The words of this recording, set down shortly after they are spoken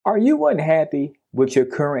Are you unhappy with your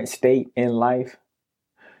current state in life?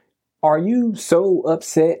 Are you so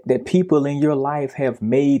upset that people in your life have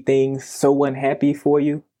made things so unhappy for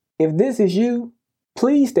you? If this is you,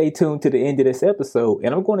 please stay tuned to the end of this episode,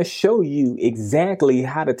 and I'm going to show you exactly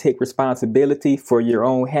how to take responsibility for your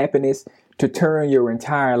own happiness to turn your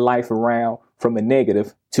entire life around from a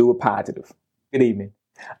negative to a positive. Good evening.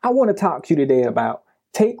 I want to talk to you today about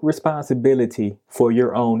take responsibility for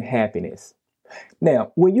your own happiness.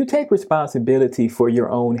 Now, when you take responsibility for your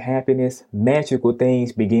own happiness, magical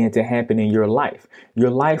things begin to happen in your life. Your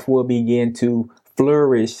life will begin to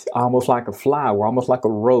flourish almost like a flower, almost like a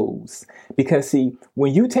rose. Because see,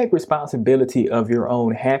 when you take responsibility of your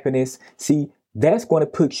own happiness, see, that's going to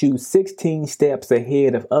put you 16 steps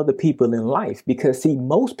ahead of other people in life. Because see,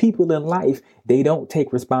 most people in life, they don't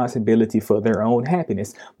take responsibility for their own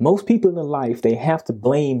happiness. Most people in life, they have to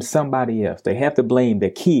blame somebody else. They have to blame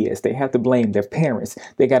their kids. They have to blame their parents.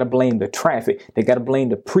 They got to blame the traffic. They got to blame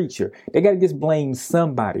the preacher. They got to just blame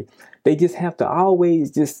somebody. They just have to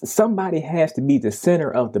always somebody has to be the center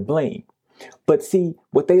of the blame. But see,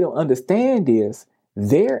 what they don't understand is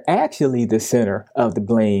they're actually the center of the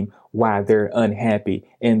blame why they're unhappy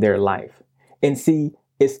in their life. And see,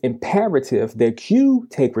 it's imperative that you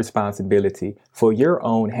take responsibility for your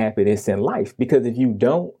own happiness in life, because if you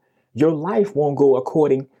don't, your life won't go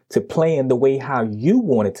according to plan the way how you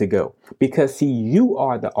want it to go. Because see, you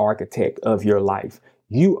are the architect of your life.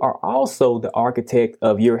 You are also the architect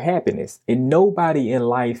of your happiness, and nobody in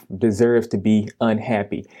life deserves to be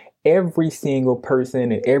unhappy. Every single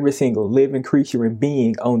person and every single living creature and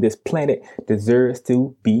being on this planet deserves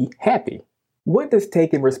to be happy. What does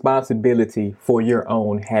taking responsibility for your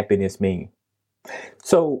own happiness mean?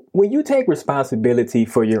 So when you take responsibility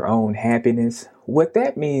for your own happiness, what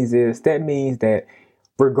that means is that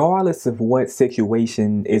regardless of what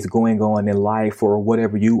situation is going on in life or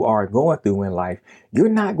whatever you are going through in life, you're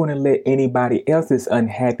not going to let anybody else's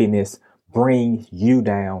unhappiness bring you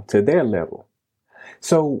down to their level.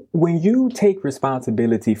 So when you take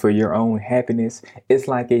responsibility for your own happiness, it's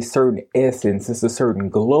like a certain essence, it's a certain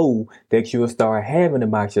glow that you'll start having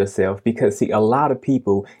about yourself, because see, a lot of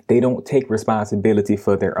people, they don't take responsibility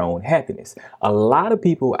for their own happiness. A lot of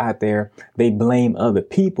people out there, they blame other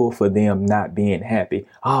people for them not being happy.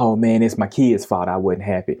 Oh man, it's my kids' fault I wasn't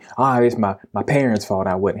happy. Oh, it's my parents' fault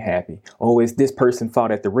I wasn't happy. Oh, it's this person's fault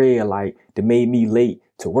at the red light that made me late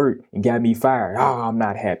to work and got me fired. Oh, I'm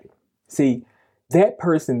not happy. See, that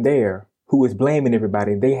person there who is blaming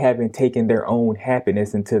everybody, they haven't taken their own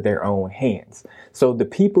happiness into their own hands. So the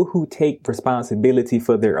people who take responsibility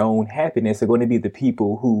for their own happiness are going to be the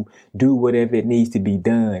people who do whatever it needs to be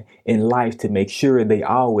done in life to make sure they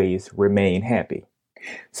always remain happy.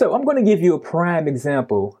 So I'm going to give you a prime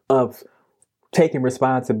example of taking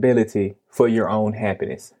responsibility for your own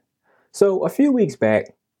happiness. So a few weeks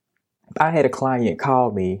back, I had a client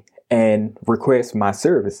call me and request my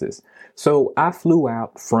services. So I flew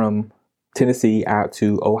out from Tennessee out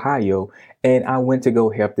to Ohio, and I went to go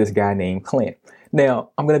help this guy named Clint.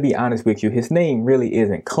 Now, I'm going to be honest with you. His name really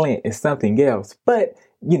isn't Clint. It's something else. But,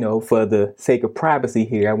 for the sake of privacy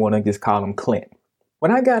here, I want to just call him Clint.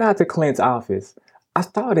 When I got out to Clint's office, I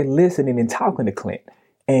started listening and talking to Clint,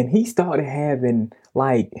 and he started having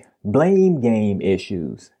like blame game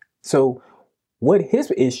issues. So what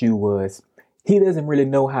his issue was, he doesn't really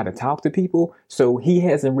know how to talk to people. So he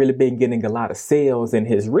hasn't really been getting a lot of sales in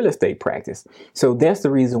his real estate practice. So that's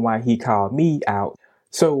the reason why he called me out.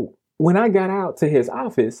 So when I got out to his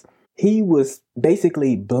office, he was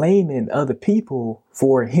basically blaming other people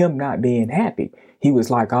for him not being happy. He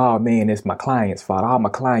was like, oh man, it's my client's fault. All my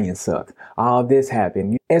clients suck. All this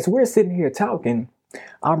happened. As we're sitting here talking,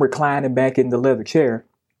 I'm reclining back in the leather chair.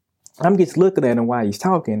 I'm just looking at him while he's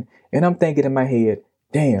talking, and I'm thinking in my head,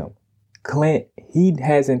 damn, Clint, he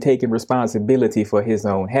hasn't taken responsibility for his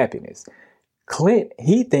own happiness. Clint,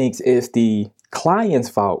 he thinks it's the client's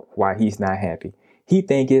fault why he's not happy. He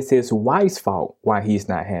thinks it's his wife's fault why he's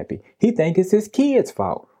not happy. He thinks it's his kid's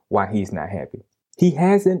fault why he's not happy. He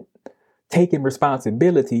hasn't taken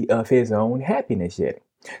responsibility of his own happiness yet.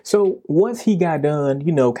 So once he got done,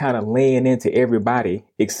 kind of laying into everybody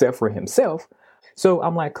except for himself. So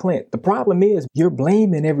I'm like, Clint, the problem is you're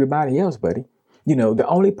blaming everybody else, buddy. The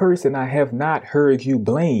only person I have not heard you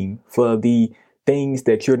blame for the things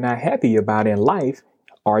that you're not happy about in life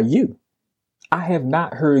are you. I have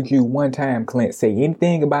not heard you one time, Clint, say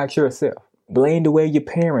anything about yourself. Blame the way your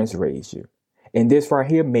parents raised you. And this right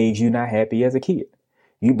here made you not happy as a kid.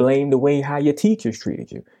 You blame the way how your teachers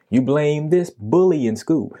treated you. You blame this bully in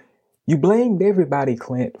school. You blamed everybody,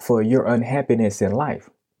 Clint, for your unhappiness in life.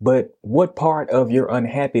 But what part of your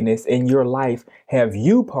unhappiness in your life have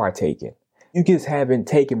you partaken? You just haven't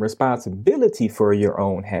taken responsibility for your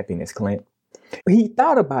own happiness, Clint. He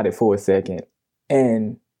thought about it for a second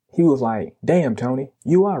and he was like, damn, Tony,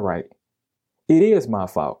 you are right. It is my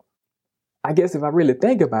fault. I guess if I really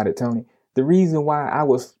think about it, Tony, the reason why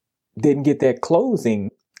didn't get that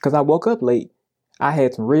closing because I woke up late. I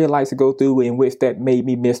had some red lights to go through in which that made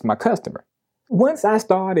me miss my customer. Once I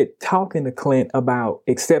started talking to Clint about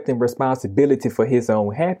accepting responsibility for his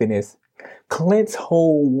own happiness, Clint's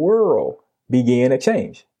whole world began to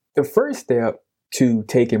change. The first step to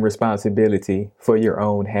taking responsibility for your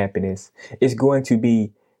own happiness is going to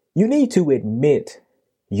be you need to admit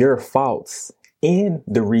your faults and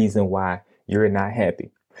the reason why you're not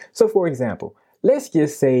happy. So, for example, let's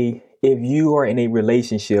just say if you are in a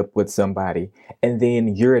relationship with somebody and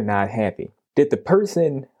then you're not happy, did the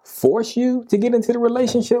person force you to get into the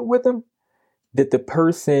relationship with them? Did the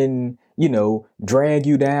person, drag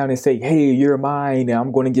you down and say, hey, you're mine and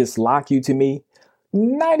I'm going to just lock you to me?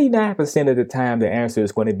 99% of the time, the answer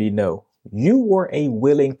is going to be no. You were a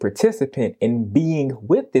willing participant in being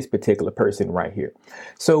with this particular person right here.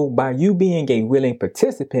 So by you being a willing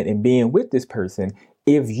participant in being with this person,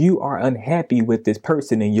 if you are unhappy with this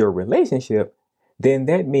person in your relationship, then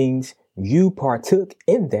that means you partook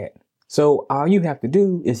in that. So all you have to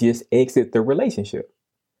do is just exit the relationship.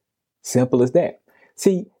 Simple as that.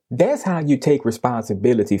 See, that's how you take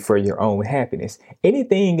responsibility for your own happiness.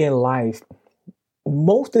 Anything in life,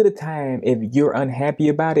 most of the time, if you're unhappy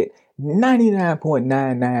about it,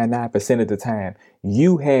 99.999% of the time,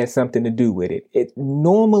 you had something to do with it.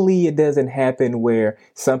 Normally it doesn't happen where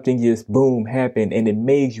something just boom happened and it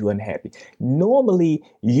made you unhappy. Normally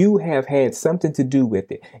you have had something to do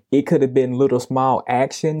with it. It could have been little small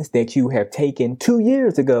actions that you have taken 2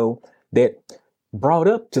 years ago that brought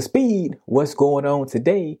up to speed what's going on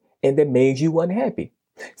today and that made you unhappy.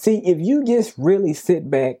 See, if you just really sit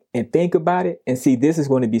back and think about it, and see, this is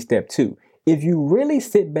going to be step 2. If you really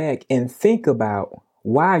sit back and think about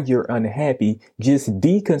why you're unhappy, just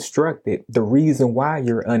deconstruct it, the reason why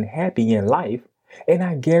you're unhappy in life, and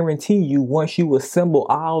I guarantee you, once you assemble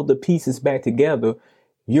all the pieces back together,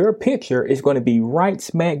 your picture is going to be right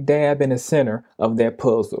smack dab in the center of that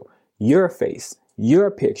puzzle. Your face,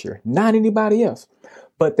 your picture, not anybody else.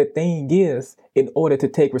 But the thing is, in order to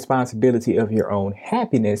take responsibility of your own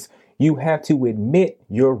happiness, you have to admit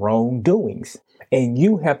your wrongdoings. And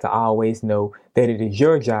you have to always know that it is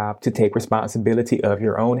your job to take responsibility of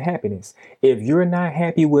your own happiness. If you're not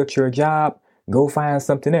happy with your job, go find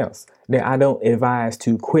something else. Now, I don't advise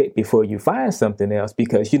to quit before you find something else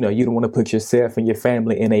because, you don't want to put yourself and your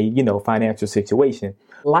family in a, financial situation.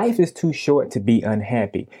 Life is too short to be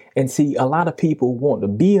unhappy. And see, a lot of people want to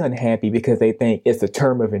be unhappy because they think it's a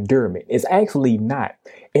term of endearment. It's actually not.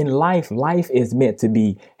 In life is meant to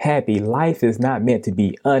be happy. Life is not meant to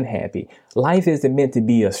be unhappy. Life isn't meant to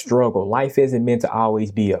be a struggle. Life isn't meant to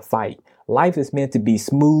always be a fight. Life is meant to be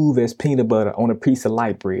smooth as peanut butter on a piece of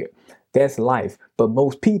light bread. That's life. But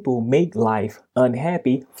most people make life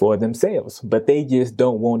unhappy for themselves, but they just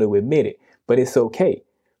don't want to admit it. But it's okay.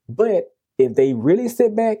 But if they really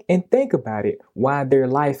sit back and think about it, why their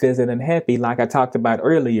life isn't unhappy, like I talked about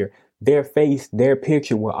earlier, their face, their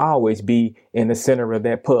picture will always be in the center of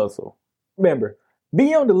that puzzle. Remember,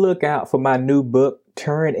 be on the lookout for my new book,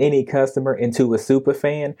 Turn Any Customer into a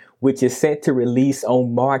Superfan, which is set to release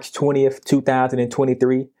on March 20th,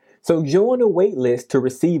 2023. So join the waitlist to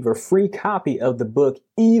receive a free copy of the book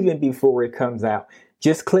even before it comes out.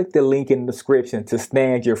 Just click the link in the description to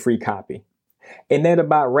snag your free copy. And that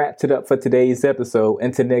about wraps it up for today's episode.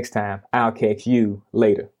 Until next time, I'll catch you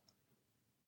later.